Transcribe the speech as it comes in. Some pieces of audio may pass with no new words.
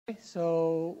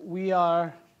So we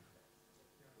are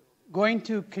going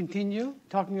to continue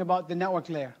talking about the network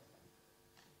layer.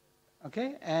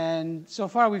 Okay, and so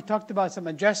far we've talked about some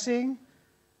addressing,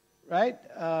 right?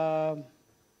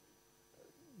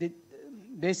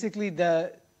 Basically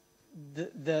the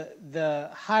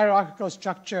hierarchical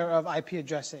structure of IP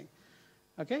addressing.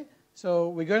 Okay, so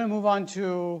we're going to move on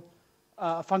to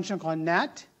a function called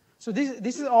NAT. So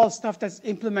this is all stuff that's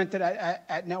implemented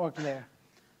at network layer.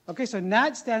 Okay, so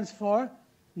NAT stands for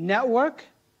Network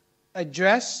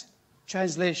Address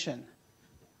Translation.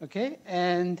 Okay,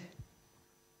 and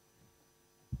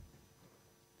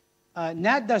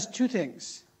NAT does two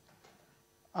things.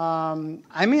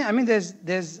 I mean,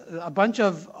 there's a bunch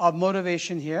of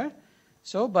motivation here.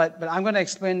 So, but I'm going to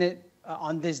explain it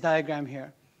on this diagram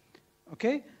here.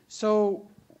 Okay, so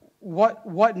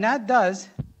what NAT does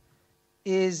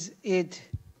is it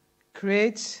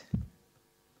creates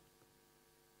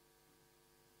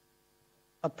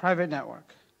a private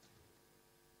network.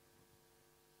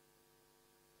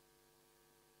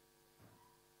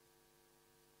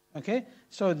 Okay,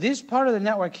 so this part of the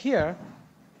network here,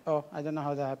 oh, I don't know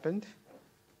how that happened.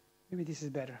 Maybe this is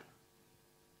better.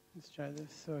 Let's try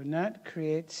this. So NAT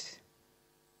creates,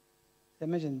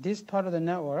 imagine this part of the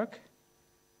network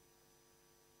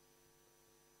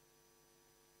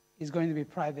is going to be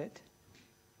private.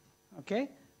 Okay,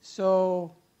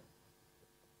 so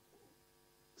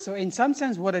in some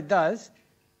sense what it does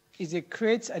is it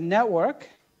creates a network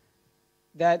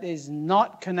that is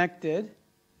not connected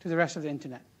to the rest of the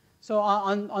internet. So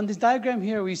on this diagram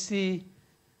here we see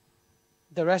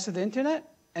the rest of the internet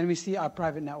and we see our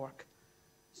private network.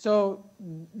 So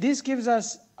this gives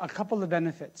us a couple of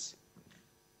benefits.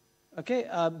 Okay,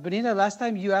 Benita, last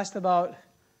time you asked about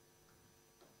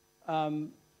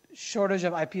shortage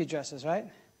of IP addresses, right?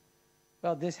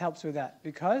 Well, this helps with that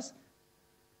because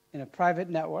in a private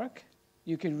network,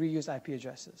 you can reuse IP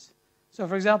addresses. So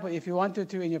for example, if you wanted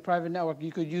to in your private network,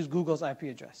 you could use Google's IP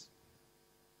address.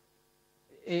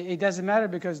 It doesn't matter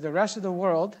because the rest of the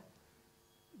world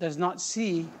does not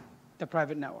see the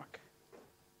private network.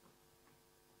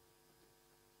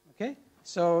 Okay,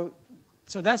 so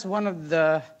that's one of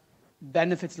the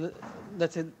benefits.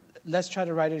 Let's try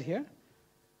to write it here.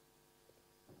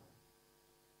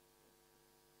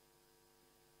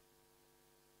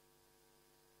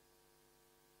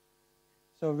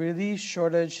 So really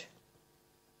shortage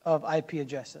of IP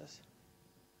addresses.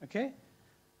 Okay?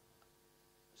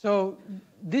 So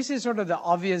this is sort of the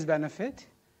obvious benefit.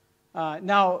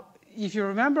 Now, if you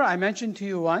remember, I mentioned to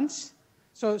you once,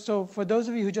 so for those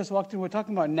of you who just walked in, we're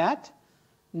talking about NAT.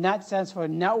 NAT stands for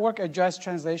Network Address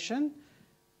Translation.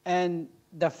 And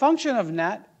the function of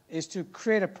NAT is to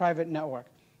create a private network,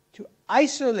 to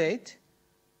isolate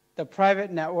the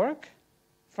private network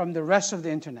from the rest of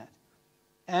the internet.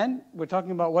 And we're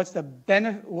talking about what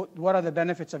are the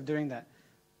benefits of doing that.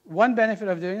 One benefit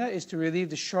of doing that is to relieve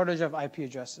the shortage of IP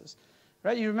addresses.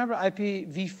 Right? You remember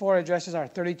IPv4 addresses are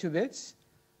 32 bits,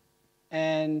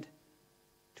 and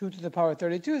 2 to the power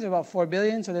 32 is about 4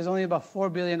 billion, so there's only about 4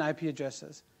 billion IP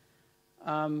addresses.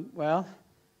 Well,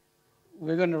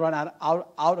 we're going to run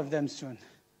out of them soon.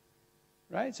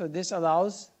 Right? So this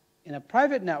allows, in a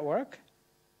private network,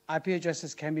 IP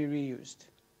addresses can be reused.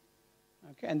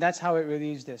 Okay, and that's how it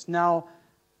relieves this. Now,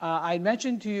 I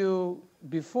mentioned to you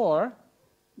before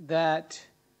that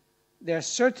there are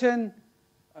certain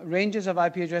ranges of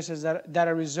IP addresses that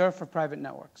are reserved for private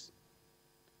networks.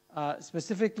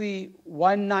 Specifically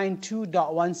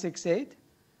 192.168.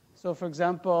 So for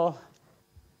example,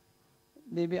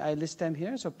 maybe I list them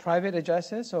here. So private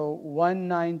addresses, so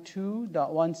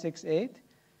 192.168,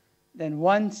 then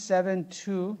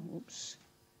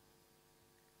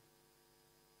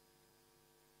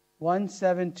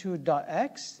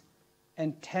 172.x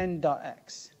and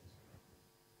 10.x.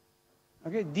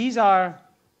 Okay, these are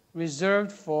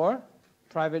reserved for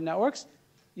private networks.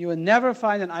 You will never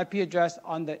find an IP address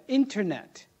on the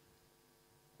internet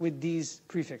with these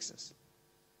prefixes.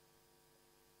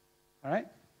 All right?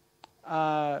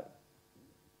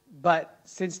 But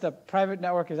since the private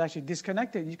network is actually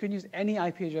disconnected, you can use any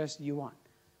IP address you want.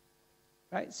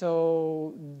 Right?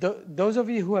 So those of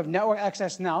you who have network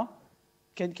access now,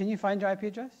 can you find your IP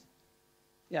address?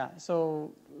 Yeah,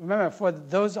 so remember, for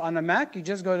those on a Mac, you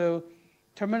just go to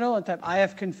terminal and type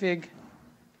ifconfig.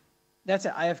 That's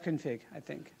it, ifconfig, I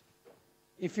think.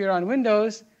 If you're on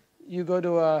Windows, you go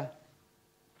to a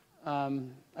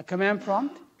command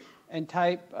prompt and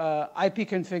type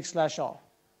ipconfig/all.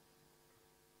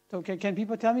 So can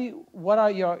people tell me what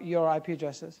are your IP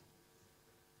addresses?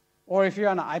 Or if you're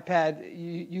on an iPad,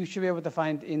 you should be able to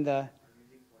find in the...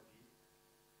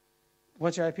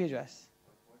 What's your IP address?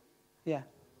 Yeah.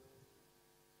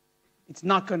 It's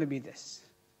not going to be this.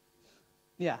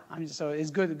 Yeah, so it's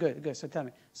good. So tell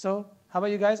me. So how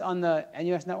about you guys on the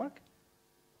NUS network?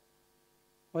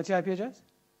 What's your IP address?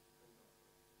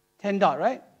 10 dot,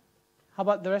 right? How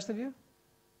about the rest of you?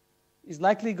 It's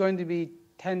likely going to be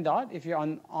 10 dot if you're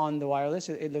on the wireless,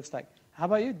 it looks like. How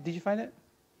about you? Did you find it?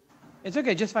 It's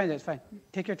okay, just find it, it's fine.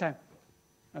 Take your time.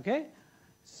 Okay?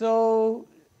 So,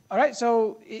 all right,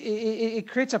 so it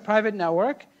creates a private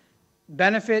network.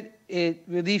 Benefit, it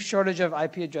relieves shortage of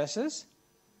IP addresses.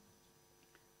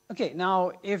 Okay,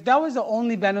 now, if that was the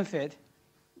only benefit,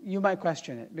 you might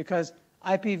question it, because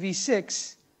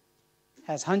IPv6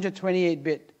 has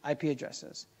 128-bit IP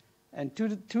addresses. And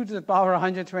 2 to the power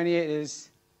 128 is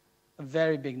a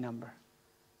very big number,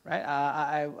 right?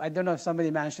 I don't know if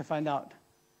somebody managed to find out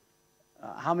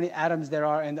how many atoms there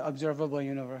are in the observable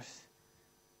universe.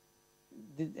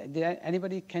 Did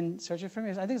anybody can search it for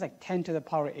me? I think it's like 10 to the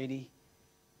power 80,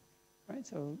 right?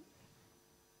 So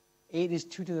 8 is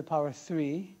 2 to the power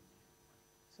 3.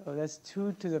 So that's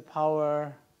 2 to the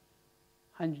power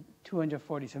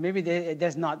 240. So maybe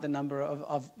that's not the number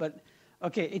but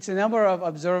okay, it's a number of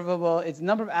observable, it's a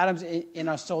number of atoms in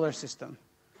our solar system.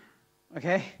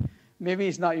 Okay? Maybe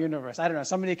it's not universe. I don't know.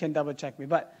 Somebody can double check me.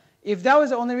 But if that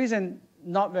was the only reason,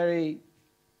 not very,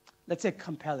 let's say,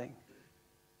 compelling.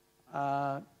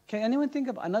 Can anyone think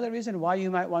of another reason why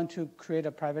you might want to create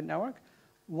a private network?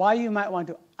 Why you might want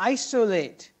to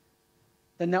isolate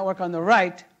the network on the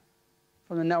right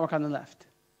from the network on the left?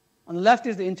 On the left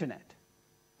is the internet.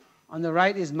 On the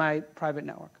right is my private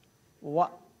network.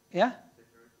 What? Yeah?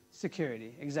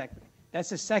 Security, exactly. That's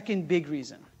the second big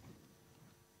reason.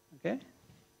 Okay?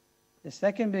 The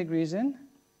second big reason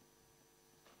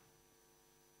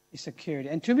is security.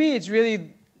 And to me, it's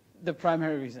really the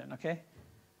primary reason, okay?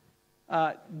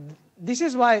 This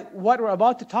is why what we're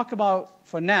about to talk about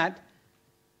for NAT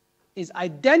is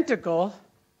identical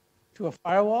to a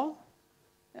firewall,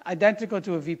 identical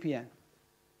to a VPN.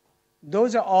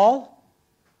 Those are all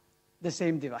the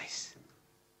same device.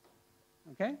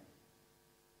 Okay?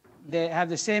 They have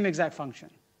the same exact function.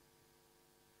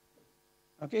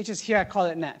 Okay, it's just here I call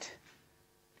it NAT.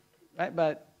 Right?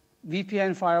 But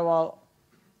VPN, firewall,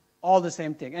 all the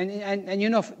same thing. And you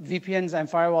know VPNs and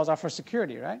firewalls are for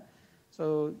security, right?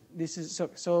 So this is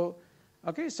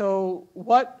okay, so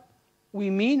what we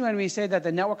mean when we say that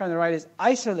the network on the right is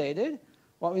isolated,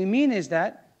 what we mean is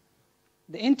that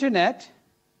the internet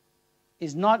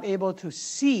is not able to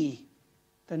see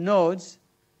the nodes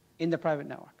in the private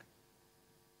network.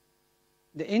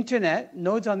 The internet,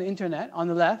 nodes on the internet, on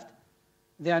the left,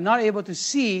 they are not able to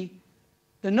see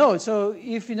the nodes. So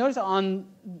if you notice on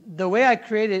the way I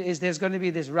created is there's going to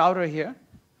be this router here.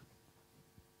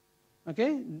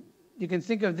 Okay? You can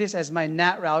think of this as my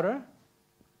NAT router.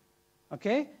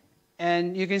 Okay?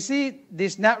 And you can see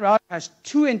this NAT router has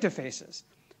two interfaces.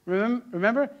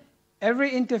 Remember, every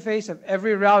interface of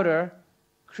every router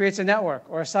creates a network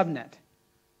or a subnet.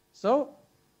 So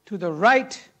to the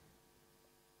right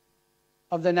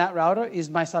of the NAT router is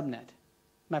my subnet,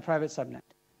 my private subnet.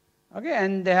 Okay,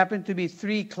 and there happen to be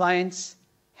 3 clients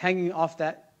hanging off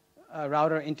that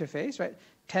router interface, right?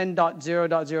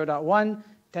 10.0.0.1,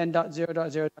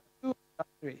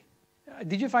 10.0.0.2.3.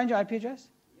 Did you find your IP address?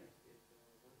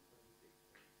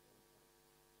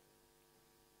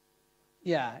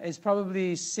 Yeah, it's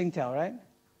probably Singtel, right?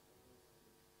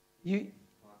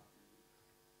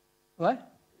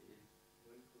 What?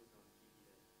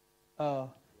 Oh,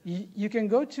 you can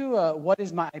go to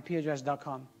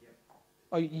whatismyipaddress.com.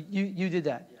 Oh, you did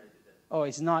that? Yeah, I did that. Oh,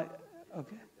 it's not,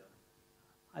 okay.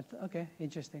 Okay,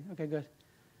 interesting. Okay, good.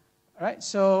 All right,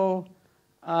 so,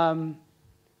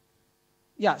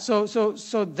 yeah, so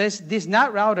this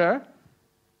NAT router,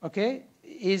 okay,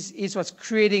 is what's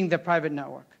creating the private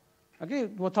network. Okay,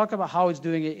 we'll talk about how it's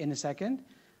doing it in a second.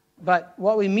 But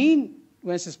what we mean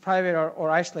when it says private or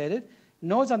isolated,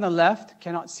 nodes on the left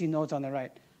cannot see nodes on the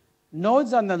right.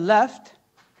 Nodes on the left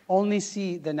only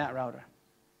see the NAT router.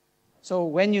 So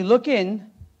when you look in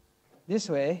this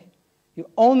way, you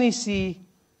only see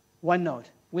one node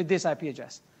with this IP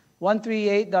address.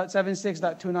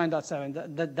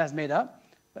 138.76.29.7, that's made up.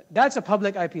 But that's a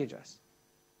public IP address.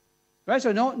 Right?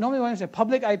 So normally when we say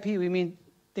public IP, we mean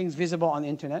things visible on the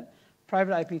internet.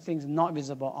 Private IP, things not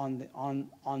visible on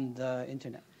the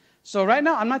internet. So right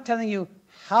now, I'm not telling you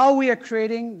how we are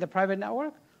creating the private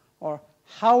network or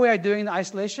how we are doing the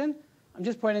isolation. I'm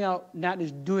just pointing out NAT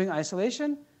is doing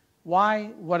isolation.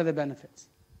 Why? What are the benefits?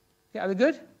 Okay, are we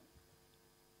good?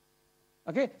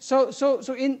 Okay, so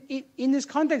in this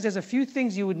context, there's a few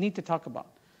things you would need to talk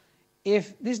about.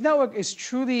 If this network is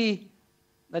truly,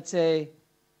 let's say,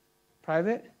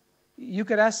 private, you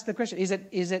could ask the question, is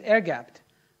it air-gapped?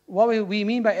 What we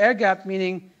mean by air-gapped,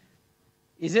 meaning,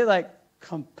 is it like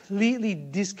completely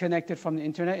disconnected from the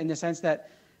internet in the sense that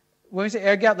when we say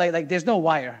air-gapped, like there's no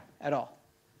wire at all.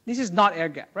 This is not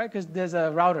air-gapped, right? Because there's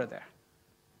a router there.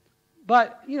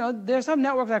 But, there's some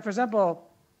networks, like, for example,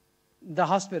 the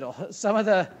hospital. Some of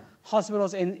the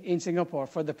hospitals in Singapore,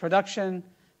 for the production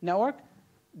network,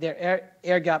 they're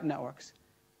air-gapped networks.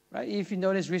 Right? If you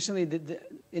notice recently,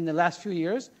 in the last few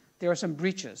years, there were some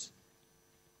breaches,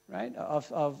 right,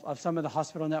 of some of the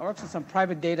hospital networks, and some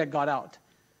private data got out.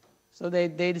 So they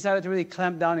decided to really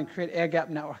clamp down and create air-gapped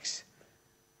networks.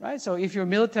 Right? So if you're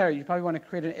military, you probably want to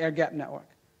create an air-gapped network.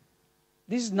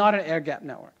 This is not an air-gapped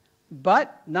network.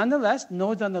 But nonetheless,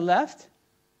 nodes on the left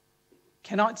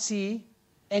cannot see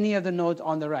any of the nodes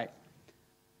on the right.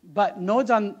 But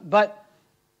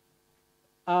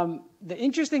the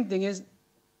interesting thing is,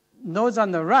 nodes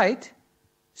on the right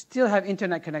still have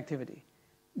internet connectivity.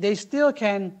 They still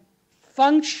can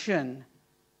function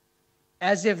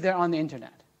as if they're on the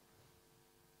internet.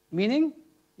 Meaning,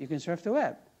 you can surf the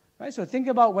web. Right? So think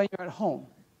about when you're at home.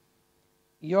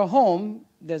 Your home,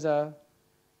 there's a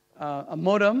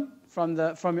modem from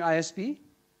your ISP.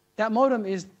 That modem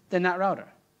is the NAT router.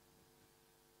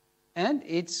 And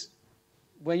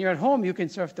when you're at home, you can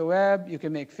surf the web, you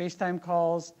can make FaceTime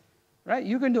calls, right?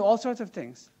 You can do all sorts of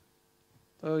things.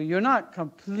 So you're not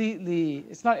completely,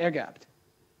 it's not air-gapped.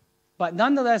 But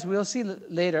nonetheless, we'll see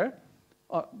later,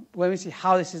 when we see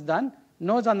how this is done,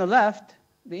 nodes on the left,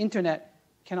 the internet,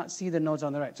 cannot see the nodes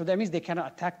on the right. So that means they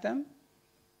cannot attack them.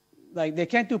 Like, they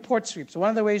can't do port sweep. So one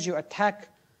of the ways a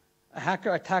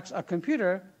hacker attacks a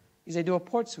computer is they do a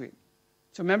port sweep.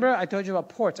 So remember, I told you about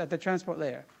ports at the transport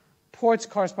layer. Ports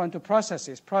correspond to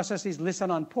processes. Processes listen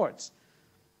on ports.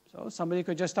 So somebody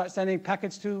could just start sending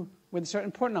packets with a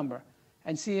certain port number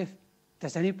and see if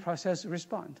does any process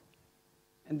respond.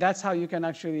 And that's how you can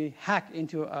actually hack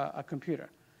into a computer.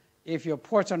 If your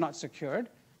ports are not secured,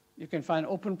 you can find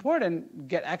an open port and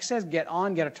get access, get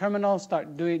a terminal,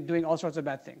 start doing all sorts of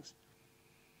bad things.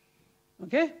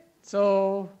 Okay?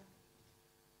 So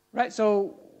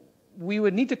we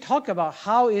would need to talk about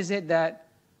how is it that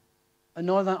a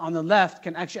node on the left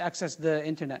can actually access the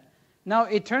internet. Now,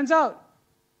 it turns out,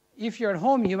 if you're at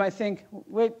home, you might think,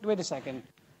 wait a second.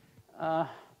 I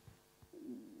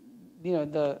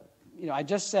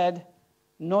just said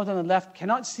nodes on the left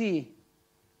cannot see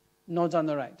nodes on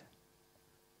the right.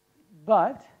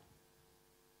 But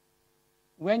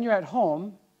when you're at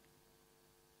home,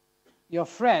 your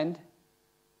friend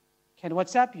can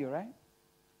WhatsApp you, right?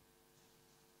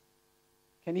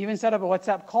 Can even set up a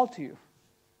WhatsApp call to you.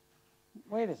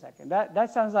 Wait a second.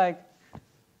 That sounds like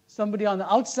somebody on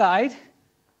the outside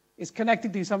is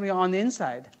connected to somebody on the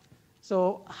inside.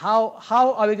 So how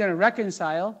are we going to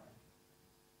reconcile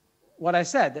what I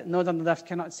said, that nodes on the left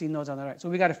cannot see nodes on the right? So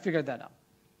we got to figure that out.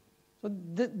 So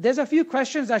there's a few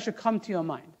questions that should come to your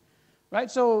mind, right?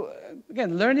 So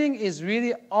again, learning is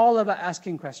really all about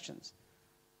asking questions.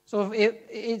 So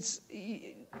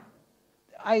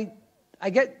I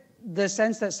get the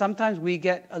sense that sometimes we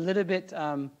get a little bit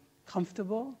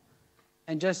comfortable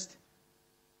and just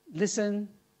listen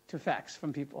to facts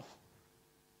from people,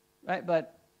 right?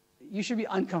 But you should be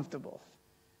uncomfortable.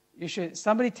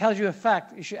 Somebody tells you a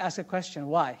fact, you should ask a question,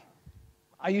 why?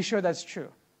 Are you sure that's true?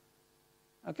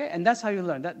 Okay, and that's how you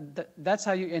learn. That's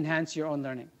how you enhance your own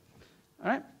learning.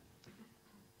 All right?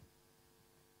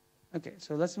 Okay,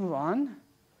 so let's move on.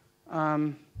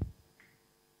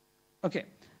 Okay,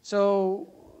 so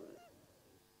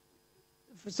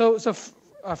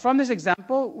from this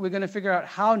example, we're going to figure out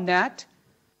how NAT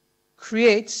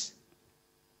creates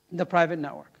the private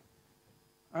network.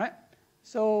 All right?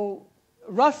 So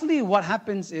roughly what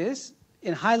happens is,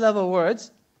 in high-level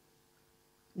words,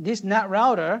 this NAT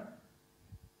router,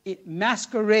 it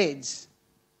masquerades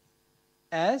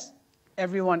as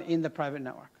everyone in the private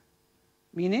network.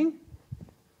 Meaning,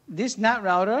 this NAT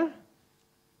router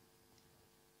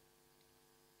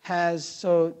has,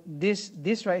 so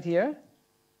this right here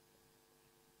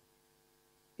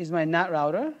is my NAT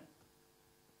router.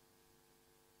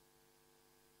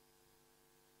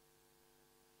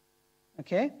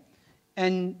 Okay?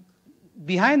 And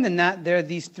behind the NAT, there are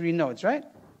these three nodes, right?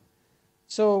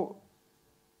 So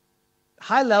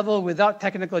high level, without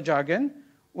technical jargon,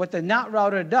 what the NAT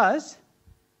router does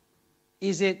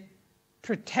is it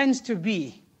pretends to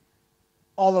be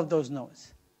all of those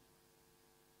nodes.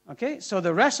 Okay? So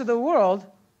the rest of the world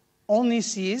only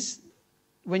sees,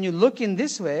 when you look in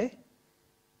this way,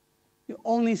 you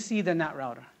only see the NAT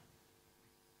router.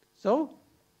 So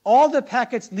all the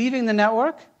packets leaving the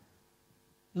network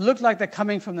look like they're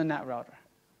coming from the NAT router.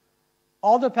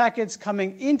 all the packets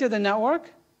coming into the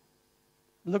network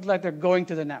look like they're going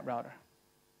to the NAT router.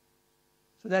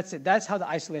 So that's it. That's how the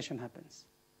isolation happens.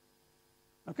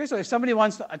 Okay, so if somebody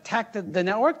wants to attack the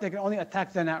network, they can only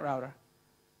attack the NAT router.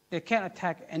 They can't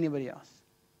attack anybody else.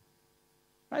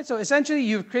 Right? So essentially,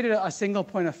 you've created a single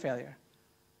point of failure.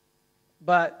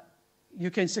 But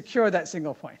you can secure that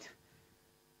single point.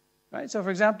 Right? So for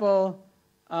example,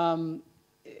 those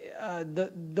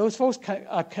folks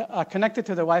are connected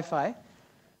to the Wi-Fi.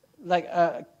 Like,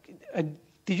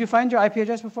 did you find your IP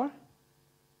address before?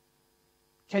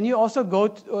 Can you also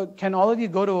can all of you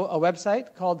go to a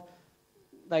website called,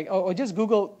 like, or just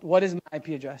Google, what is my IP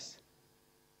address?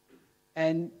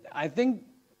 And I think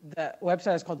the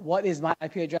website is called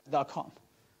whatismyipaddress.com.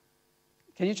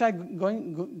 Can you try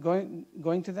going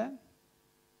to that?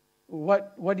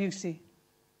 What do you see?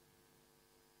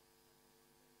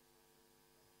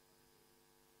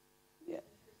 Yeah.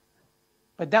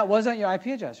 But that wasn't your IP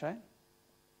address, right?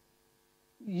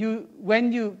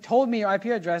 When you told me your IP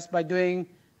address by doing,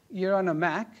 you're on a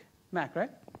Mac, right?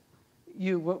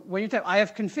 When you type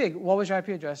ifconfig, what was your IP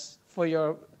address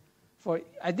I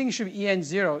think it should be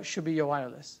EN0, should be your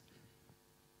wireless.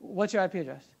 What's your IP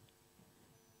address?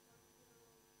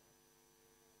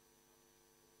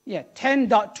 Yeah,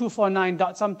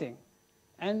 10.249. something.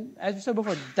 And as we said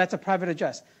before, that's a private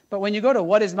address. But when you go to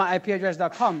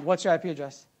whatismyipaddress.com, what's your IP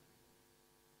address?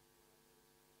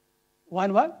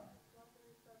 One what?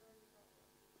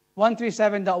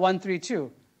 137.132.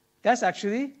 That's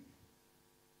actually,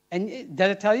 and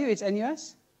did it tell you it's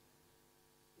NUS?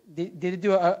 Did it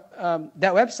do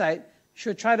that website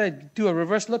should try to do a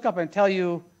reverse lookup and tell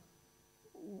you,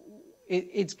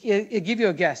 it give you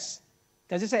a guess.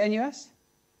 Does it say NUS?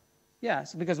 Yeah,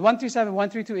 so because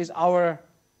 137.132 is our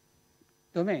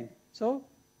domain. So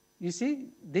you see,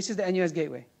 this is the NUS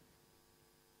gateway.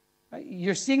 Right?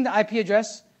 You're seeing the IP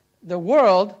address. The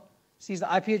world sees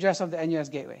the IP address of the NUS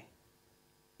gateway.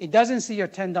 It doesn't see your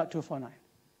 10.249.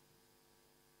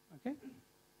 Okay?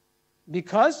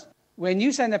 Because when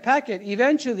you send a packet,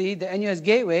 eventually the NUS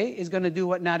gateway is going to do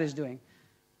what NAT is doing.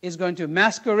 It's going to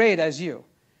masquerade as you.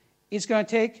 It's going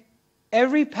to take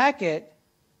every packet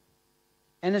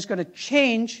and it's going to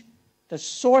change the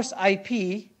source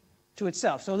IP to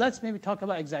itself. So let's maybe talk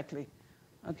about exactly.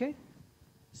 Okay?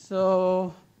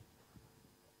 So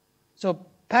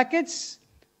packets,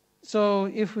 so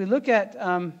if we look at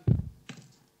so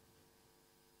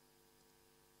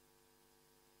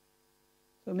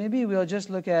maybe we'll just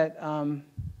look at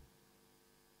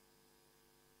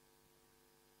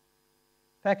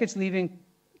packets leaving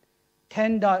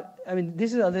 10. I mean,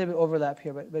 this is a little bit overlap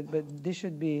here, but this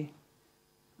should be.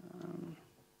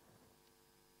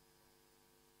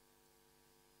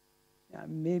 Yeah,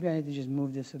 maybe I need to just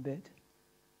move this a bit.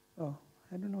 Oh,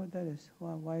 I don't know what that is.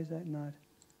 Why is that not?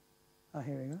 Oh,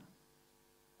 here we go.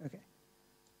 Okay.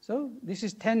 So this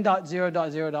is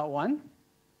 10.0.0.1.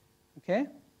 Okay.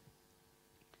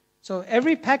 So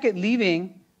every packet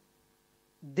leaving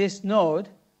this node,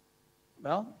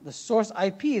 well, the source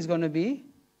IP is going to be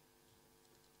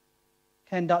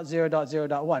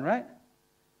 10.0.0.1, right?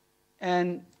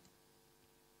 And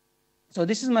so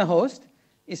this is my host.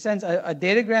 It sends a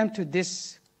datagram to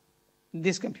this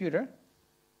computer.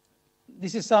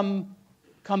 This is some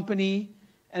company,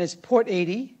 and it's port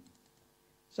 80.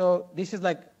 So this is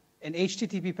like an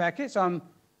HTTP packet. So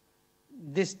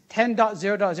this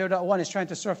 10.0.0.1 is trying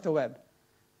to surf the web.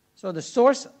 So the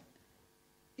source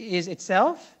is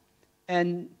itself.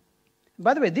 And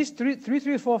by the way, this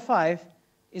 3345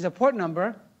 is a port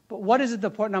number, but what is it the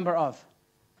port number of?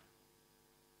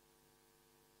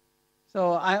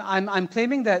 So I'm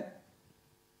claiming that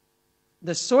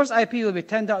the source IP will be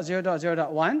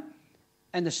 10.0.0.1,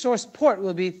 and the source port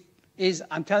will be,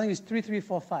 I'm telling you, is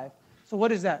 3345. So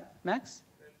what is that, Max?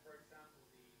 Then, for example,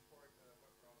 the port web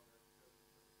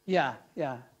browser.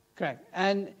 Yeah, correct.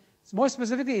 And more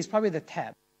specifically, it's probably the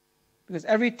tab, because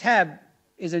every tab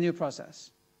is a new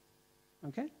process.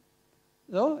 Okay?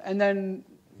 So, and then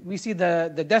we see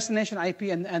the destination IP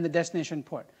and the destination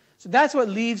port. So that's what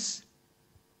leaves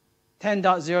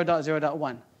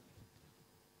 10.0.0.1.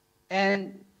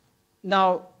 And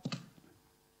now,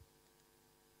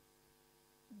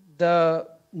 the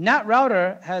NAT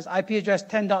router has IP address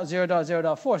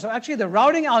 10.0.0.4. So actually, the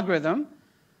routing algorithm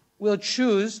will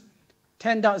choose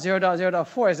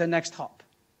 10.0.0.4 as the next hop.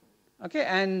 Okay,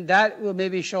 and that will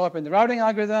maybe show up in the routing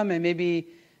algorithm, and maybe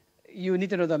you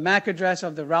need to know the MAC address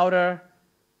of the router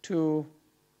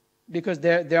because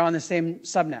they're on the same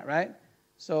subnet, right?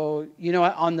 So, you know,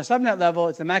 on the subnet level,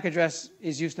 it's the MAC address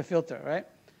is used to filter, right?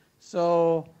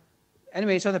 So,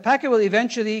 anyway, so the packet will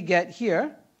eventually get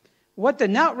here, what the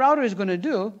NAT router is going to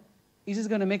do is it's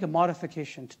going to make a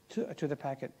modification to the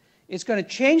packet. It's going to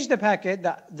change the packet,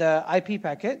 the IP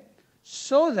packet,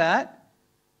 so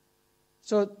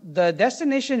the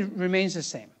destination remains the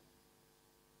same.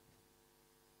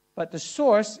 But the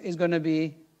source is going to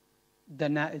be the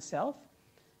NAT itself.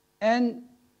 And,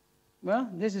 well,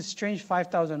 this is strange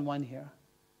 5001 here.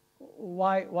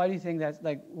 Why do you think that's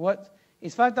like, what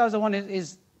is 5001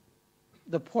 is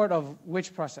the port of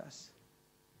which process?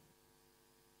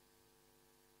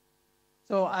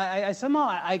 So I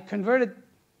somehow converted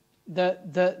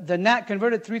the NAT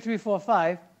converted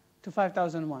 3345 to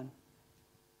 5001.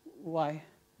 Why?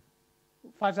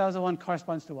 5001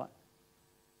 corresponds to what?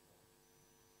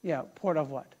 Yeah, port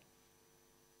of what?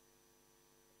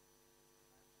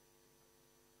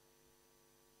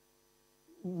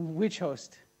 Which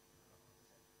host?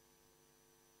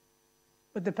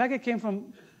 But the packet came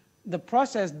from the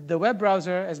process, the web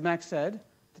browser, as Max said,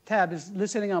 the tab is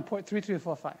listening on port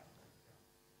 3345.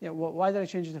 Yeah, well, why did I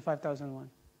change it to 5001?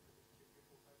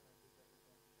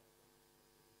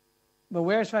 But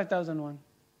where is 5001?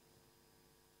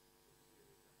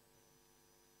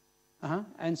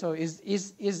 And so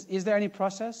is there any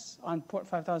process on port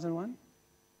 5001?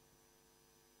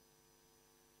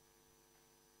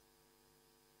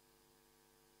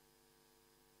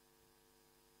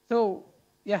 So,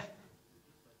 yeah.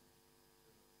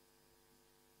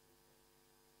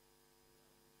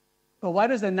 But why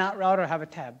does the NAT router have a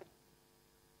tab?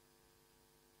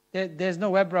 There's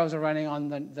no web browser running on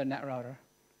the NAT router.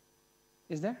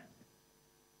 Is there?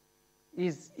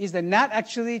 Is the NAT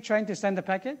actually trying to send a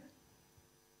packet?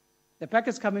 The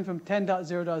packet's coming from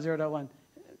 10.0.0.1.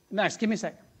 Max, give me a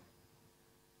sec.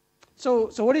 So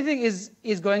what do you think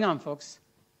is going on, folks?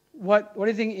 What do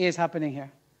you think is happening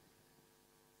here?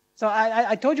 So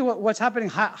I told you what's happening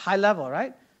high level,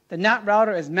 right? The NAT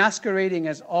router is masquerading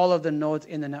as all of the nodes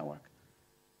in the network.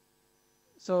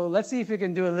 So let's see if we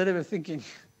can do a little bit of thinking.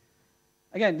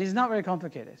 Again, this is not very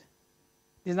complicated.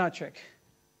 This is not a trick.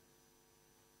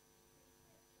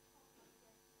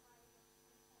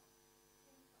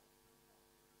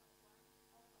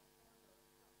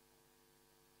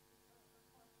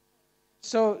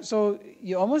 So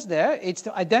you're almost there. It's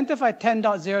to identify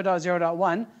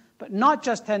 10.0.0.1, but not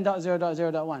just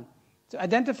 10.0.0.1. To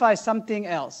identify something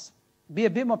else. Be a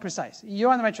bit more precise.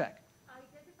 You're on the right track.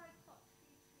 Identify port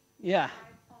 335 Yeah.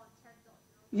 on 10.0.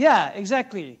 Yeah,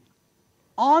 exactly.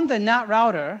 On the NAT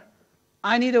router,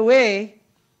 I need a way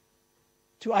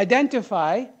to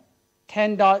identify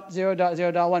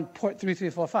 10.0.0.1 port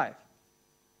 3345.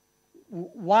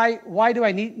 Why do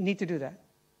I need to do that?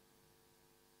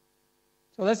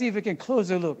 So let's see if we can close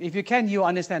the loop. If you can, you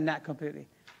understand NAT completely.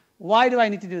 Why do I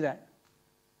need to do that?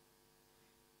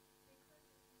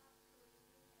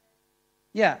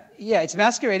 Yeah, it's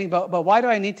masquerading, but why do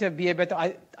I need to be able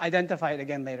to identify it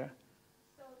again later?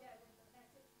 So that when the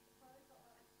message returns or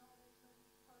acknowledgement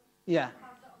returns, Yeah. pass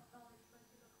the acknowledgement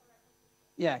to the correct position.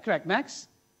 Yeah, correct. Max?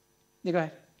 You go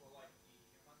ahead. Well, like it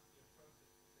must be a process that's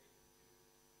able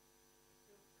to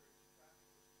filter the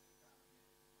traffic that's coming in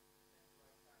and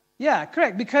right traffic. Yeah,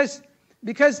 correct.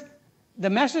 Because the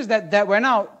message that went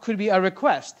out could be a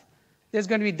request. There's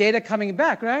going to be data coming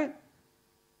back, right?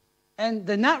 And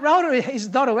the NAT router is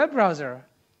not a web browser.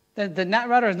 The NAT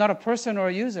router is not a person or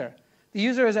a user. The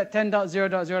user is at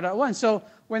 10.0.0.1. So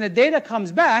when the data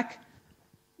comes back,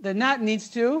 the NAT needs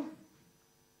to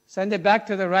send it back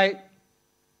to the right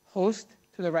host,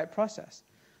 to the right process.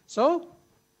 So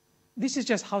this is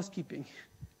just housekeeping.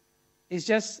 It's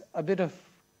just a bit of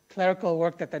clerical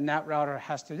work that the NAT router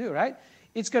has to do, right?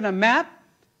 It's going to map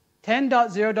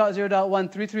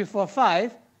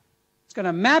 10.0.0.13345. It's going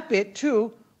to map it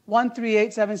to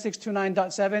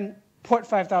 138.7629.7 port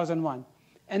 5001.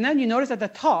 And then you notice at the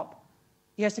top,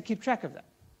 he has to keep track of that.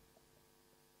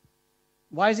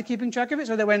 Why is he keeping track of it?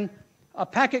 So that when a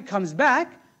packet comes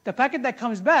back, the packet that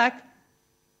comes back,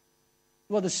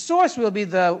 well, the source will be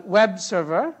the web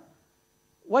server.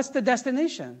 What's the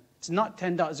destination? It's not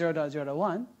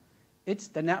 10.0.0.1. It's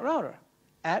the NAT router.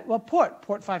 At what port?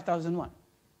 Port 5001.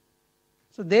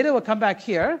 So data will come back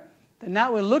here. The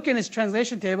NAT will look in its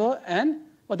translation table and,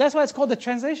 well, that's why it's called the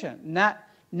translation.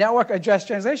 Network address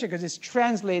translation, because it's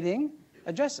translating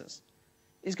addresses.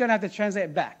 It's going to have to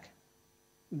translate back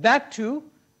to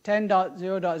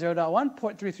 10.0.0.1,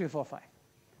 port 3345.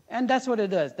 And that's what it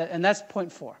does, and that's point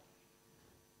 4.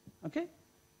 Okay?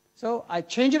 So I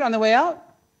change it on the way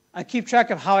out, I keep track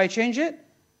of how I change it,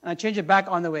 and I change it back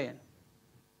on the way in.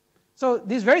 So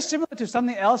this is very similar to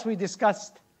something else we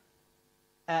discussed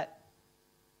at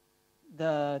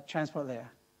the transport layer.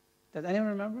 Does anyone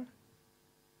remember?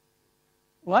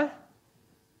 What?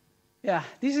 Yeah,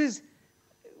 this is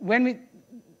when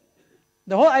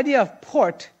the whole idea of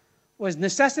port was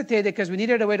necessitated because we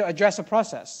needed a way to address a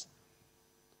process.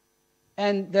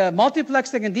 And the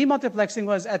multiplexing and demultiplexing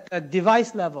was at the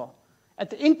device level. At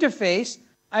the interface,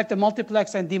 I have to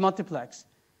multiplex and demultiplex.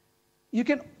 You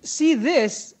can see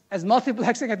this as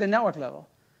multiplexing at the network level.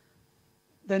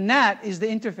 The NAT is the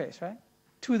interface, right,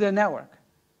 to the network.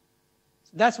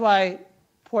 That's why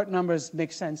port numbers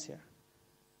make sense here,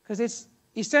 because it's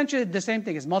essentially the same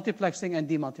thing as multiplexing and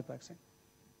demultiplexing.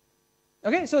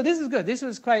 Okay, so this is good. This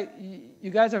was quite, you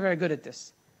guys are very good at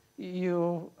this.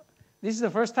 This is the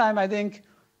first time, I think,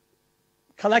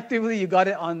 collectively you got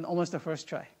it on almost the first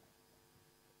try.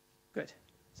 Good.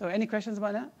 So any questions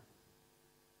about that?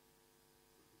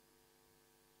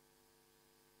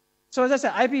 So as I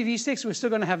said, IPv6, we're still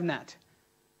going to have NAT,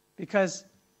 because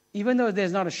even though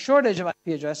there's not a shortage of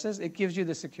IP addresses, it gives you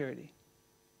the security.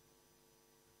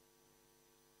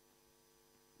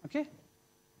 Okay?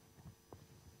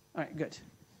 All right, good.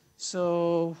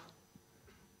 So,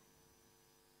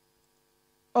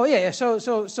 oh yeah.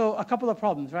 So a couple of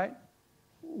problems, right?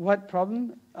 What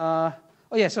problem?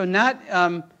 So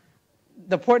NAT,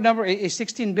 the port number is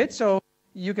 16 bits, so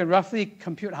you can roughly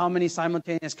compute how many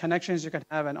simultaneous connections you can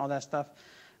have and all that stuff.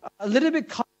 A little bit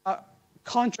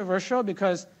controversial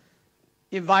because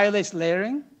it violates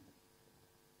layering.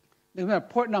 Remember,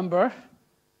 port number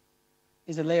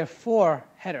is a layer 4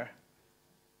 header.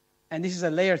 And this is a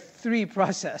layer 3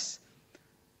 process.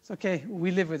 It's okay,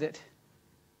 we live with it.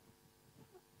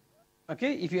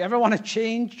 Okay, if you ever want to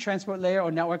change transport layer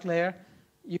or network layer,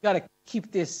 you got to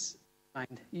keep this in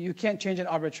mind. You can't change it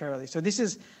arbitrarily. So this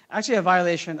is actually a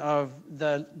violation of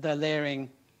the layering,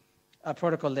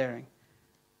 protocol layering.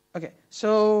 Okay,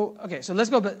 so let's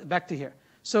go back to here.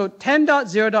 So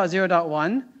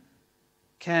 10.0.0.1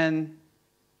 can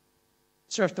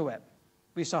surf the web.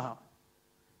 We saw how.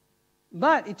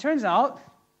 But it turns out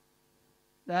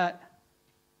that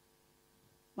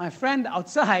my friend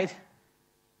outside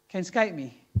can Skype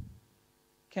me,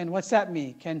 can WhatsApp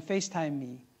me, can FaceTime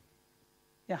me.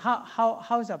 Yeah,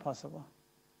 how is that possible?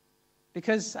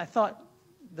 Because I thought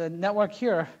the network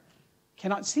here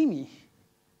cannot see me,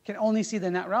 can only see the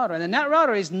NAT router. And the NAT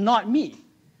router is not me.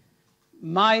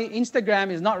 My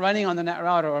Instagram is not running on the NAT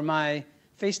router, or my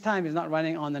FaceTime is not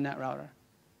running on the NAT router.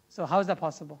 So how is that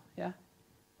possible? Yeah?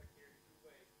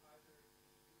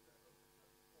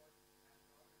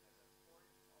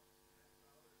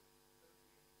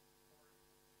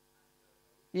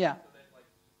 Yeah.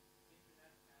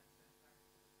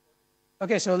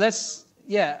 Okay, so let's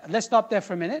stop there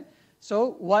for a minute.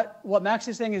 So what Max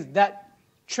is saying is that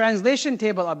translation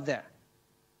table up there,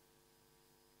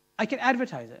 I can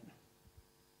advertise it.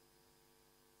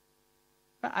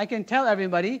 I can tell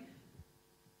everybody,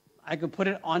 I can put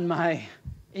it on my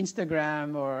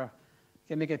Instagram, or I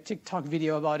can make a TikTok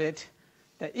video about it,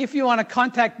 that if you want to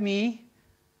contact me,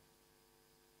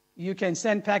 you can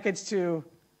send packets to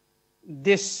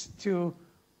this, to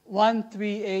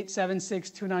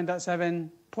 1387629.7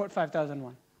 port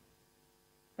 5001.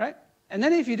 Right? And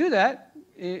then if you do that,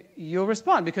 you'll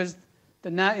respond because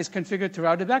the NAT is configured to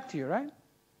route it back to you, right?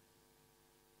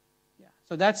 Yeah.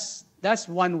 So that's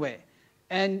one way.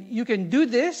 And you can do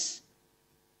this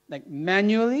like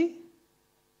manually,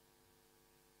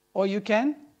 or you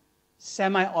can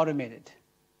semi-automate it.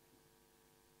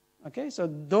 Okay, so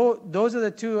those are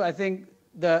the two. I think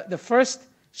the first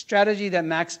strategy that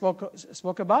Max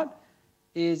spoke about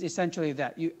is essentially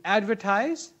that. You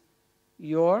advertise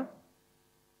your,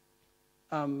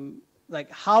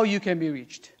 like how you can be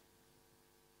reached.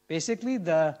 Basically,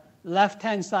 the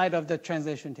left-hand side of the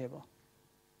translation table.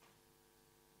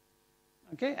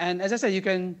 Okay, and as I said, you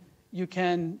can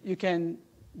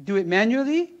do it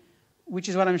manually, which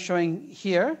is what I'm showing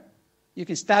here. You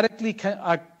can statically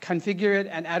configure it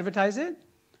and advertise it,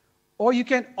 or you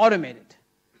can automate it.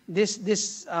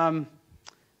 This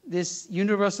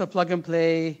universal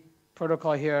plug-and-play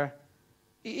protocol here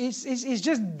is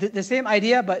just the same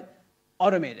idea, but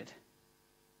automated.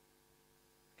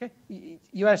 Okay,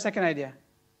 you had a second idea.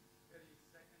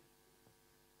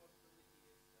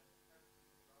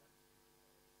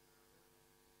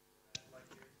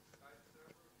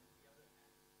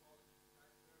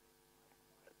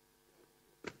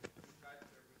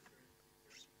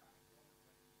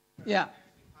 Yeah.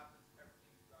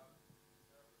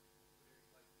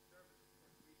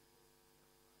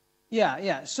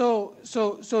 Yeah. So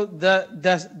the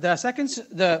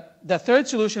third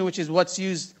solution, which is what's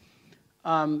used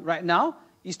right now,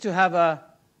 is to have a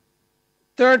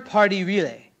third-party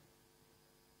relay.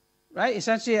 Right?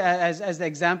 Essentially, as the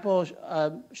example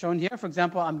shown here, for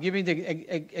example, I'm giving the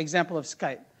example of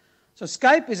Skype. So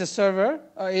Skype is a server,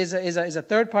 is a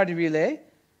third-party relay.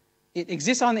 It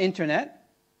exists on the internet,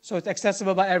 so it's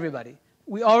accessible by everybody.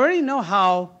 We already know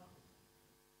how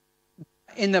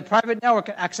in the private network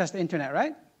can access the internet,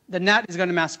 right? The NAT is going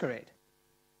to masquerade.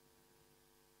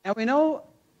 And we know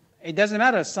it doesn't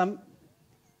matter.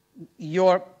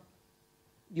 Your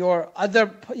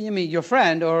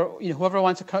friend or whoever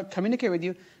wants to communicate with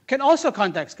you can also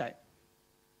contact Skype.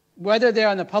 Whether they're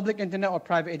on the public internet or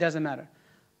private, it doesn't matter.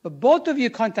 But both of you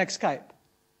contact Skype.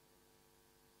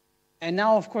 And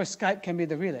now, of course, Skype can be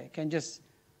the relay. Can just,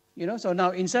 so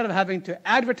now instead of having to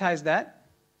advertise that,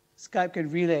 Skype can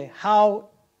relay how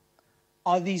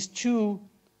are these two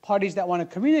parties that want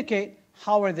to communicate,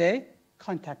 how are they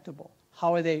contactable?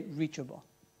 How are they reachable?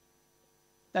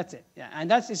 That's it. Yeah. And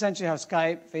that's essentially how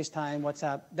Skype, FaceTime,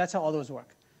 WhatsApp, that's how all those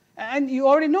work. And you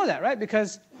already know that, right?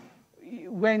 Because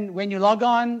when you log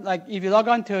on, like if you log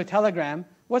on to Telegram,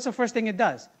 what's the first thing it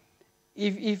does?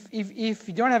 If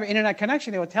you don't have an internet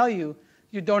connection, it will tell you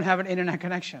you don't have an internet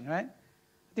connection, right?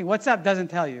 I think WhatsApp doesn't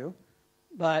tell you,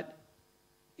 but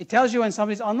it tells you when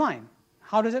somebody's online.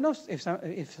 How does it know if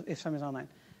somebody's online?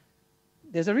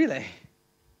 There's a relay.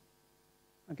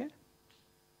 Okay?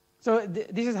 So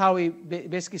this is how we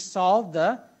basically solve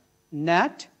the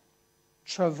NAT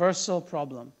traversal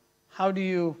problem. How do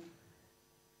you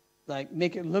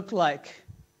make it look like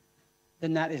the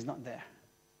NAT is not there?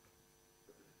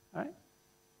 All right?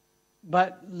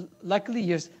 But luckily,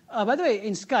 yes. By the way,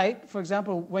 in Skype, for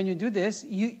example, when you do this,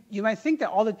 you might think that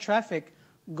all the traffic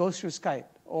goes through Skype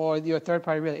or your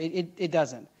third-party relay. It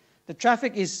doesn't. The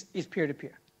traffic is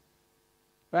peer-to-peer,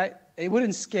 right? It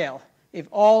wouldn't scale. If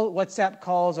all WhatsApp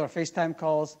calls or FaceTime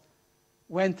calls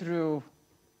went through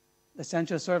the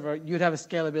central server, you'd have a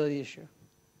scalability issue,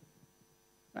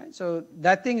 right? So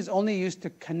that thing is only used to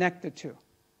connect the two,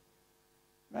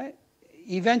 right?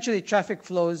 Eventually, traffic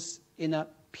flows in a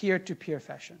peer-to-peer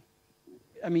fashion.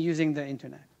 Using the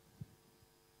internet.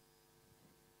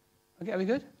 Okay, are we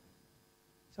good?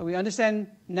 So we understand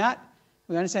NAT.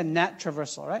 We understand NAT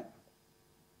traversal, right?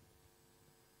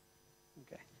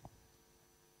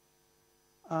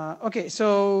 Okay,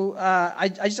 so I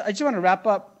just want to wrap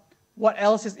up what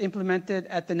else is implemented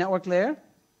at the network layer.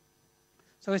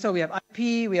 So we have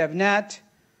IP, we have NAT,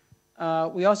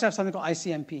 we also have something called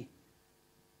ICMP.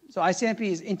 So ICMP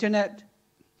is Internet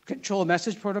Control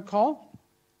Message Protocol.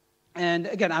 And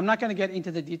again, I'm not going to get into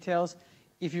the details.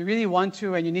 If you really want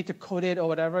to and you need to code it or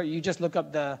whatever, you just look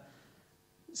up the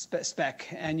spec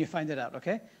and you find it out,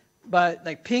 okay? But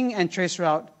like ping and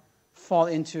traceroute fall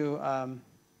into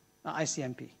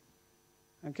ICMP.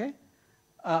 Okay.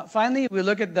 Finally, we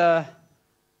look at the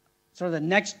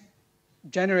next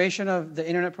generation of the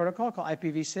internet protocol called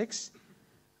IPv6.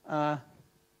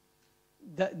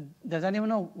 Does anyone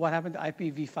know what happened to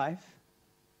IPv5?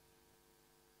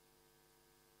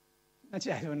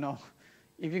 Actually, I don't know.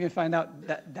 If you can find out,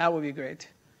 that would be great.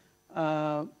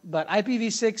 But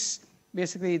IPv6,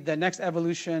 basically, the next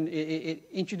evolution, it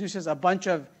introduces a bunch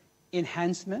of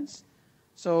enhancements.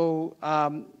 So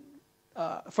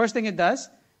first thing it does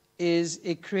is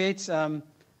it creates a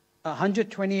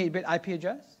 128-bit IP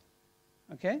address.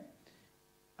 Okay.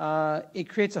 It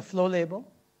creates a flow label.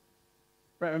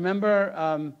 Right.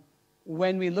 Remember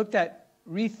when we looked at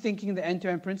rethinking the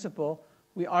end-to-end principle,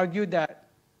 we argued that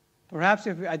perhaps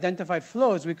if we identified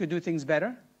flows, we could do things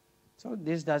better. So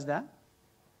this does that.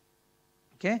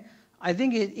 Okay. I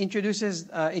think it introduces,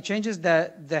 it changes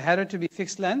the header to be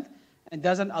fixed length and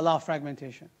doesn't allow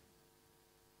fragmentation.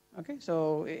 Okay,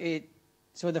 so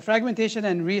the fragmentation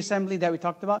and reassembly that we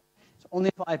talked about is only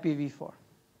for IPv4.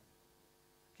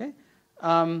 Okay,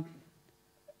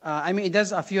 it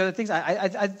does a few other things.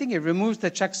 I think it removes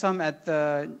the checksum at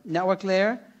the network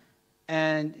layer,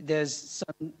 and there's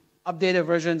some updated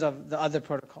versions of the other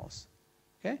protocols.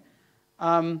 Okay,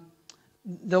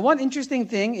 the one interesting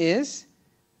thing is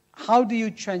how do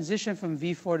you transition from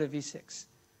v4 to v6?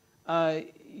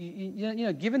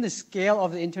 Given the scale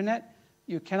of the internet,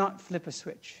 you cannot flip a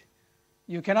switch.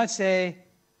 You cannot say,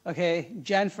 okay,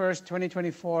 Jan 1st,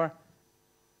 2024,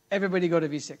 everybody go to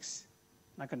v6.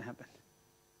 Not going to happen.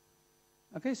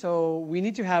 Okay, so we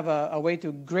need to have a way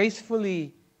to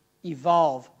gracefully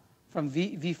evolve from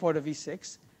v4 to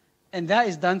v6, and that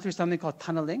is done through something called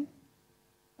tunneling.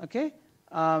 Okay,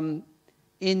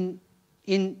 in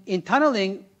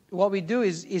tunneling, what we do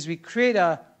is we create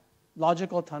a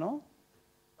logical tunnel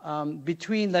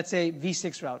between, let's say,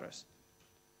 v6 routers.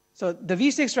 So the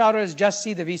v6 routers just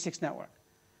see the v6 network.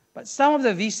 But some of the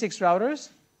v6 routers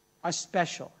are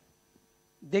special.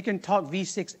 They can talk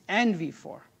v6 and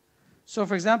v4. So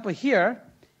for example, here,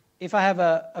 if I have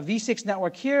a V6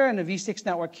 network here and a V6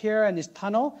 network here and this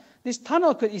tunnel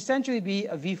could essentially be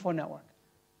a V4 network.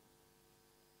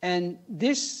 And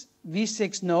this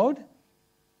V6 node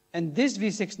and this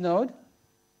V6 node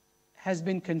has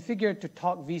been configured to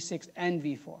talk V6 and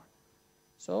V4.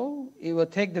 So it will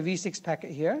take the V6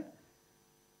 packet here,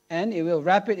 and it will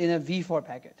wrap it in a V4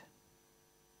 packet.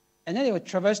 And then it will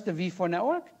traverse the V4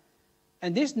 network,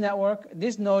 and this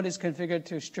node is configured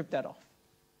to strip that off.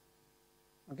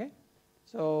 Okay?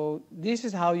 So this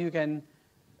is how you can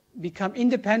become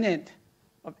independent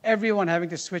of everyone having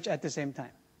to switch at the same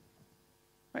time.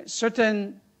 Right?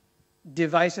 Certain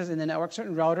devices in the network,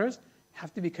 certain routers,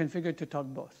 have to be configured to talk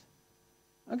both.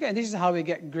 Okay, and this is how we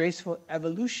get graceful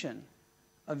evolution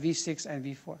of V6 and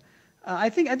V4. I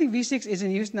think V6 is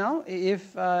in use now.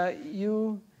 If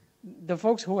the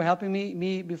folks who were helping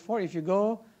me before, if you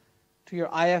go to your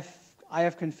IF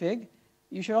config,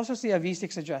 you should also see a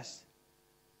V6 address.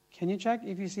 Can you check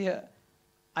if you see a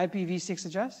IPv6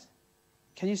 address?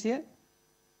 Can you see it?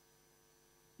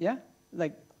 Yeah?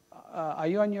 Like, are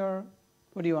you on your,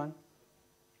 what are you on?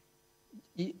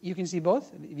 You can see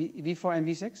both, V4 and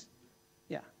V6?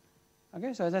 Yeah.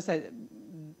 Okay, so as I said,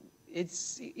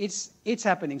 it's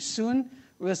happening. Soon,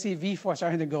 we'll see V4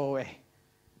 starting to go away.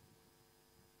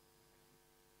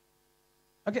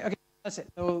 Okay, that's it.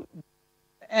 So,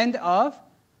 end of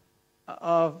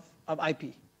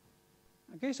IP.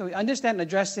 Okay, so we understand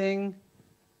addressing,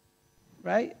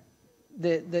 right?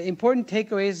 The important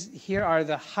takeaways here are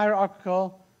the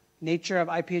hierarchical nature of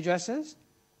IP addresses.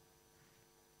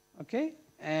 Okay,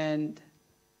 and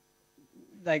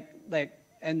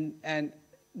and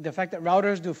the fact that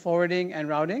routers do forwarding and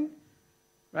routing,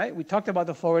 right? We talked about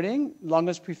the forwarding,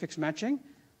 longest prefix matching.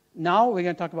 Now we're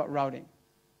going to talk about routing,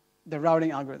 the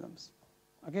routing algorithms.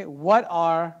 Okay, what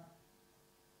are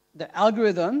the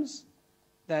algorithms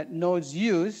that nodes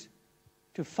use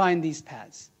to find these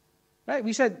paths? Right?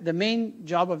 We said the main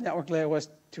job of network layer was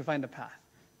to find a path.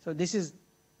 So this is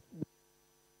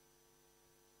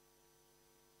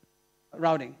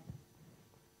routing.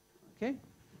 Okay?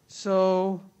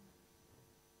 So,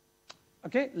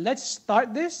 okay, let's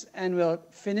start this and we'll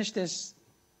finish this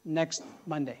next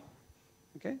Monday.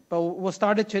 Okay? But we'll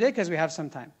start it today because we have some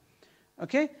time.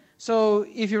 Okay? So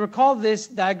if you recall this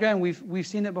diagram, we've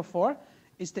seen it before.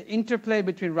 It's the interplay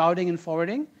between routing and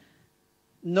forwarding.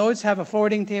 Nodes have a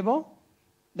forwarding table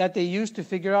that they use to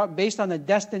figure out, based on the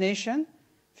destination,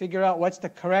 figure out what's the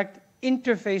correct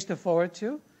interface to forward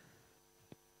to.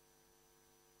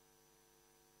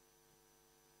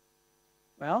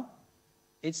 Well,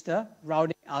 it's the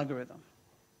routing algorithm.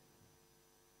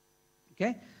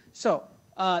 Okay? So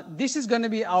this is going to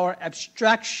be our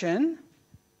abstraction.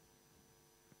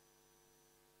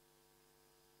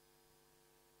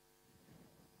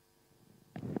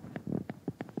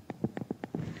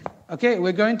 Okay,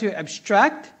 we're going to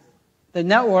abstract the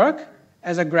network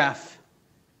as a graph.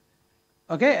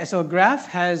 Okay, so a graph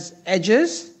has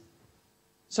edges.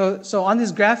 So on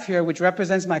this graph here, which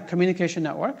represents my communication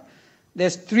network,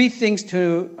 there's three things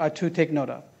to take note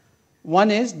of. One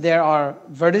is there are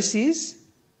vertices,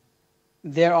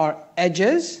 there are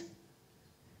edges,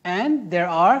 and there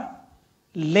are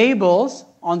labels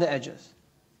on the edges.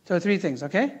 So three things,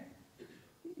 okay?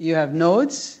 You have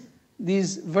nodes.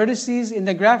 These vertices in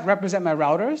the graph represent my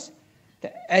routers.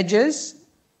 The edges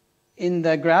in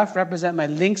the graph represent my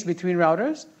links between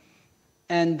routers.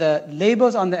 And the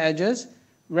labels on the edges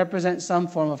represent some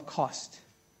form of cost.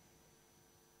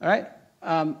 All right?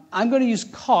 I'm going to use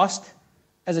cost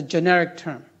as a generic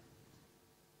term.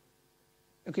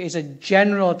 Okay, it's a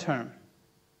general term.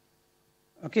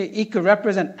 Okay, it could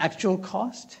represent actual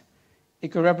cost.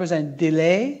 It could represent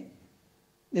delay.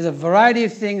 There's a variety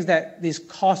of things that this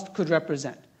cost could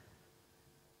represent.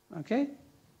 Okay?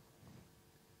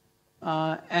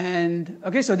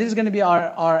 Okay, so this is going to be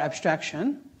our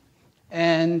abstraction.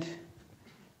 And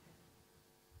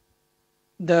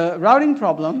the routing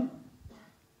problem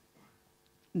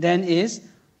then is,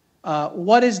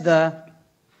 what is the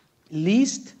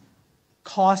least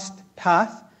cost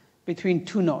path between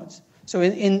two nodes? So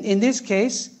in this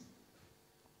case,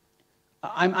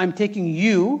 I'm taking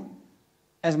U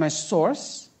as my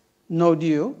source, node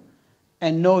U,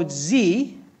 and node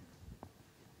Z.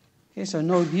 Okay, so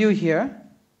node U here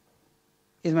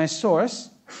is my source,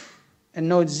 and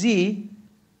node Z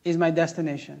is my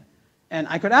destination. And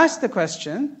I could ask the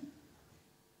question,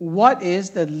 what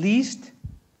is the least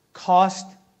cost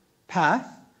path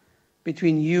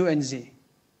between U and Z?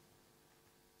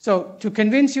 So to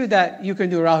convince you that you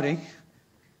can do routing,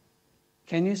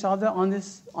 can you solve that on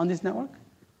this network?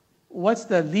 What's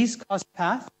the least cost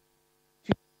path?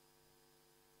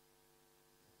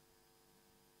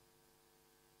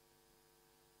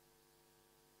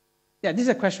 Yeah, this is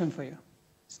a question for you.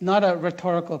 It's not a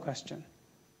rhetorical question.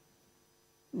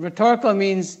 Rhetorical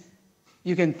means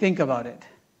you can think about it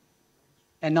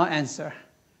and not answer.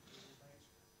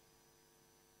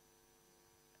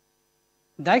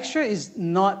 Dijkstra is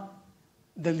not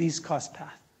the least cost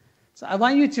path. So I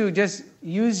want you to just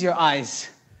use your eyes.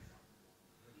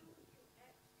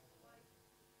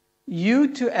 U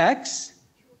to X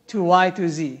to Y to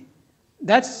Z.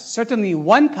 That's certainly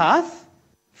one path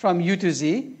from U to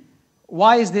Z.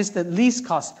 Why is this the least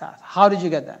cost path? How did you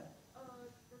get that? The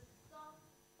sum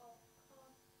of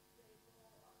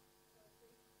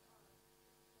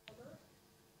costs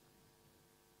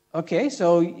Okay,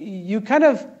 so you kind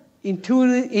of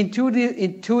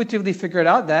intuitively figured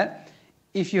out that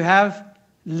if you have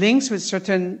links with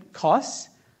certain costs,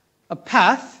 a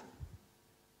path,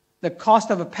 the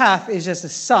cost of a path is just the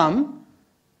sum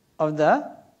of the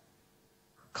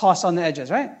costs on the edges,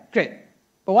 right? Great.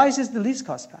 But why is this the least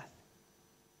cost path?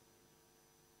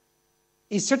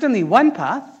 It's certainly one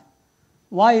path.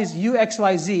 Why is U, X,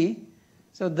 Y, Z?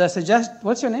 So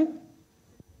what's your name?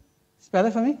 Spell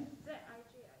it for me.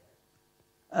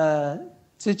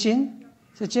 Tsuchin.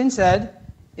 Tsuchin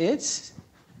said it's,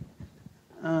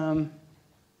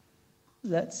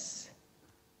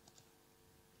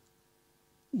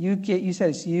 you said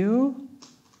it's U,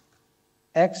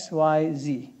 X, Y,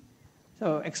 Z.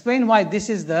 So explain why this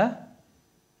is the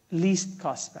least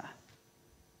cost path.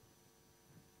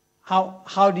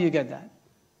 How do you get that?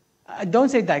 Don't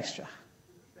say Dijkstra.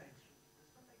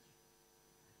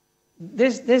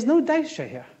 There's no Dijkstra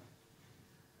here.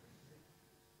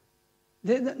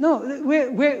 No, where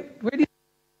do you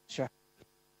Dijkstra?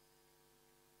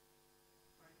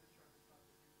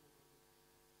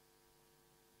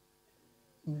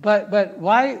 But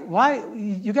why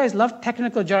you guys love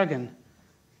technical jargon?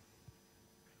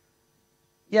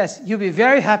 Yes, you'll be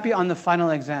very happy on the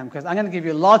final exam because I'm going to give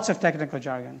you lots of technical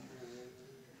jargon.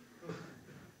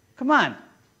 Come on,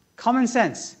 common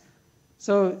sense.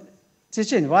 So,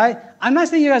 Zichin, why? I'm not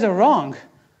saying you guys are wrong,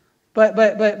 but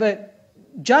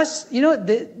just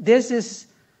there's this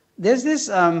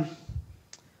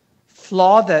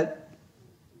flaw that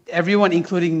everyone,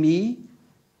 including me,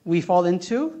 we fall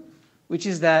into, which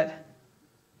is that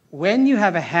when you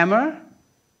have a hammer,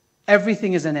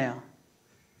 everything is a nail.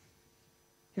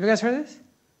 Have you guys heard this?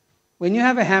 When you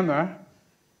have a hammer,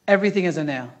 everything is a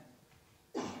nail.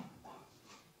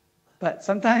 But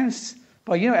sometimes,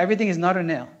 everything is not a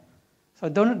nail. So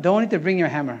don't need to bring your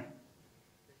hammer.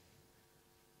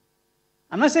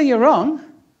 I'm not saying you're wrong.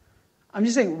 I'm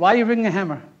just saying, why are you bringing a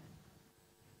hammer?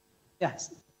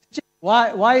 Yes.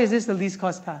 Why is this the least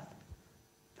cost path?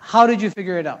 How did you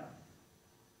figure it out?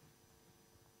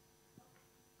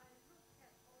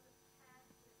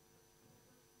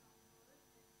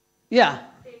 Yeah.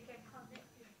 They can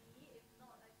connect to D. If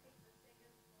not, I take the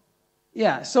second one.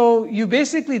 Yeah, so you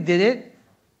basically did it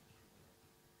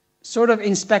sort of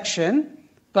inspection,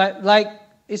 but like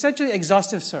essentially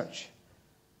exhaustive search,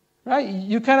 right?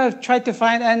 You kind of tried to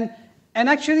find, and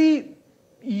actually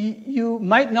you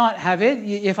might not have it.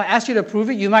 If I asked you to prove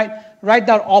it, you might write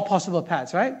down all possible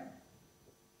paths, right?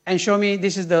 And show me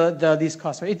this is the least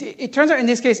cost path. It turns out in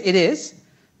this case it is.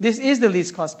 This is the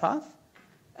least cost path.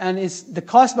 And the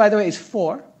cost, by the way, is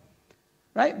 4,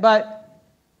 right? But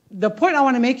the point I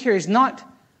want to make here is not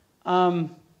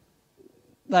about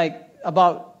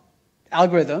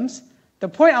algorithms. The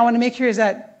point I want to make here is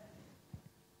that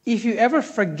if you ever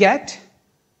forget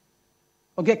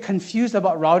or get confused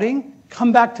about routing,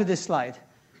 come back to this slide.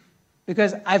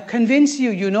 Because I've convinced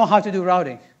you know how to do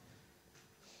routing,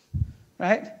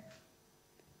 right?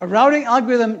 A routing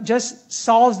algorithm just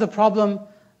solves the problem,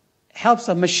 helps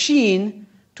a machine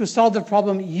to solve the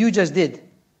problem you just did.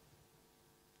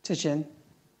 Chichin.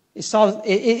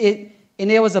 It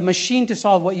enables a machine to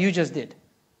solve what you just did.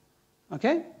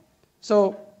 Okay?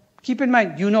 So keep in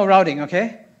mind, you know routing,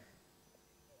 okay?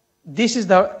 This is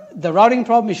the routing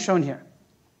problem is shown here.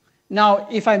 Now,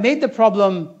 if I made the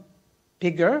problem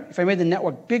bigger, if I made the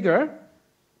network bigger,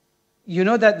 you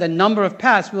know that the number of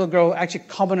paths will grow actually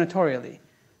combinatorially.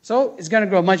 So it's going to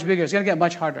grow much bigger. It's going to get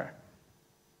much harder.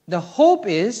 The hope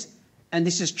is, and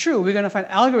this is true, we're going to find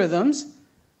algorithms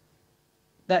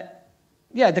that,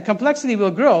 the complexity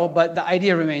will grow, but the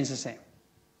idea remains the same.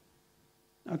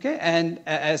 Okay? And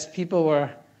as people were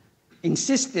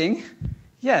insisting,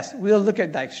 yes, we'll look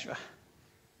at Dijkstra.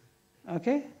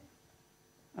 Okay?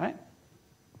 All right?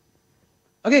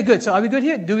 Okay, good. So are we good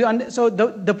here? So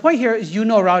the point here is you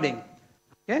know routing.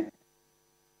 Okay?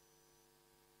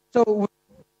 So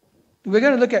we're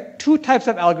going to look at 2 types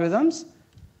of algorithms.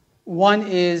 One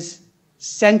is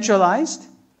centralized.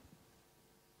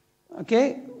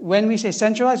 Okay, when we say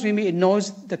centralized, we mean it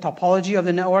knows the topology of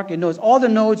the network, it knows all the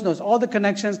nodes, knows all the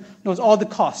connections, knows all the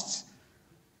costs.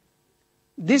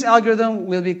 This algorithm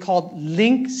will be called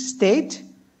link state,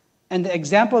 and the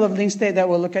example of link state that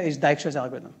we'll look at is Dijkstra's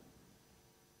algorithm.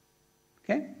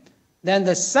 Okay? Then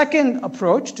the second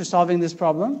approach to solving this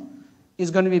problem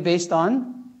is going to be based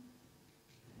on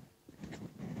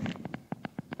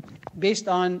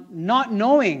not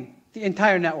knowing the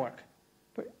entire network,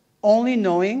 but only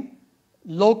knowing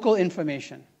local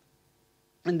information.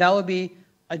 And that will be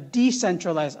a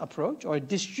decentralized approach or a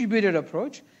distributed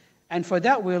approach. And for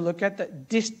that, we'll look at the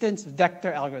distance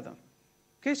vector algorithm.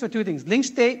 Okay, so two things: link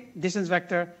state, distance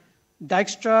vector.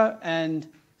 Dijkstra and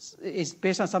is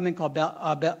based on something called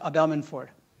Bellman-Ford.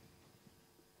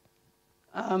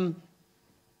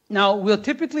 Now, we'll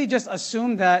typically just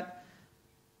assume that,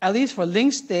 at least for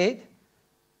link state,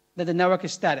 that the network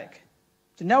is static.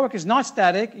 If the network is not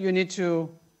static, you need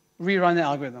to rerun the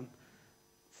algorithm.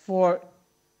 For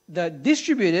the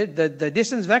distributed, the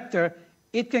distance vector,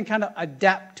 it can kind of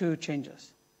adapt to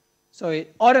changes. So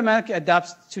it automatically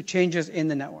adapts to changes in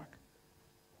the network.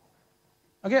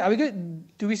 Okay, are we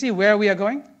good? Do we see where we are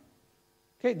going?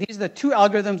 Okay, these are the two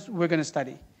algorithms we're going to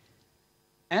study.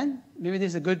 And maybe this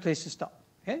is a good place to stop.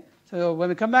 Okay, so when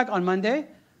we come back on Monday,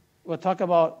 we'll talk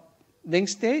about link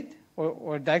state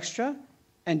or Dijkstra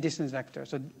and distance vector.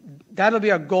 So that'll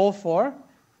be our goal for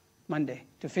Monday,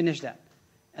 to finish that.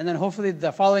 And then hopefully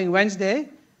the following Wednesday,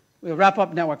 we'll wrap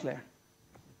up network layer.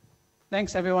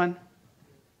 Thanks, everyone.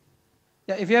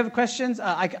 Yeah, if you have questions,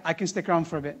 I can stick around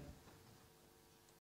for a bit.